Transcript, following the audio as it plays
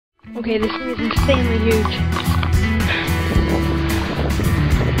Okay, this thing is insanely huge.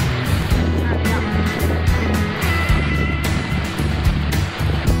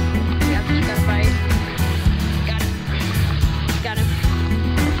 Yeah, just got a bite. Got it. Got him.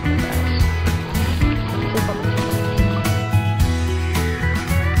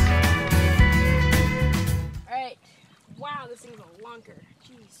 Alright. Wow, this thing's a lunker.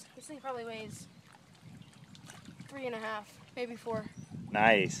 Jeez. This thing probably weighs 3.5, maybe 4.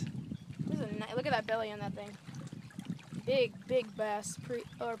 Nice. Look at that belly on that thing. Big bass,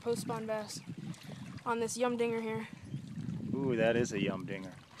 or post-spawn bass on this yum dinger here. Ooh, that is a yum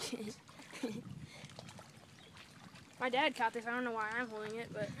dinger. My dad caught this. I don't know why I'm holding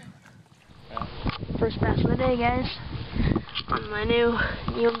it, but Yeah. first bass of the day, guys. On my new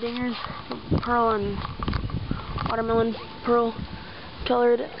yum dingers, pearl and watermelon pearl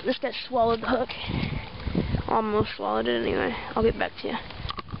colored. This guy swallowed the hook. Almost swallowed it anyway. I'll get back to you.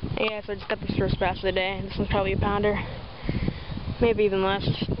 Yeah, so I just got this first bass of the day. This one's probably a pounder. Maybe even less.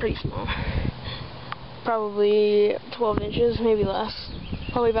 Pretty small. Probably 12 inches, maybe less.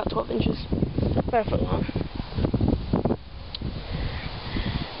 Probably about 12 inches. About a foot long.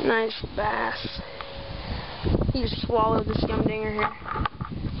 Nice bass. He just swallowed this yum dinger here.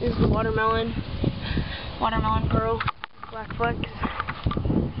 This is the watermelon pearl, black flex.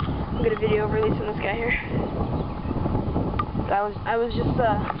 I'll get a video of releasing this guy here. I was just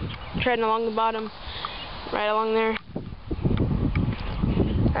treading along the bottom, right along there.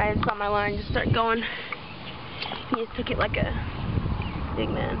 I just saw my line just start going. He just took it like a big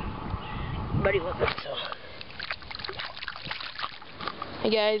man, but he wasn't. So, hey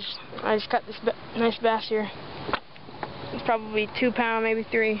guys, I just caught this nice bass here. It's probably 2 pound, maybe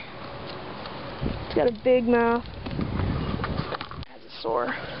 3. It's got a big mouth. Has a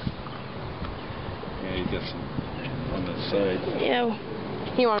sore. Yeah, you got some on the side. Yeah.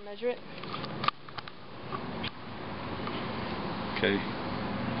 You want to measure it? Okay.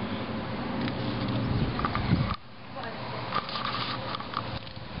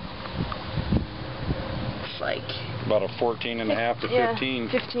 It's like About a 14.5 to 15.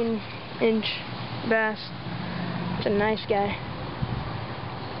 Yeah, 15-inch bass. It's a nice guy.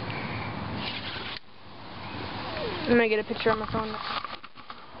 I'm gonna get a picture on my phone.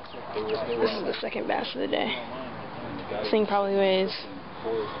 This is the second bass of the day. This thing probably weighs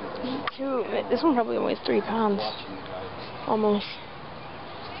this one probably weighs 3 pounds. Almost.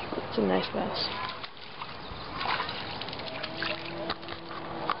 It's a nice bass.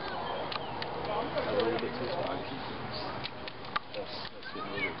 A little bit too small. That's getting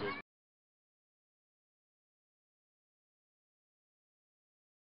a little bit bigger.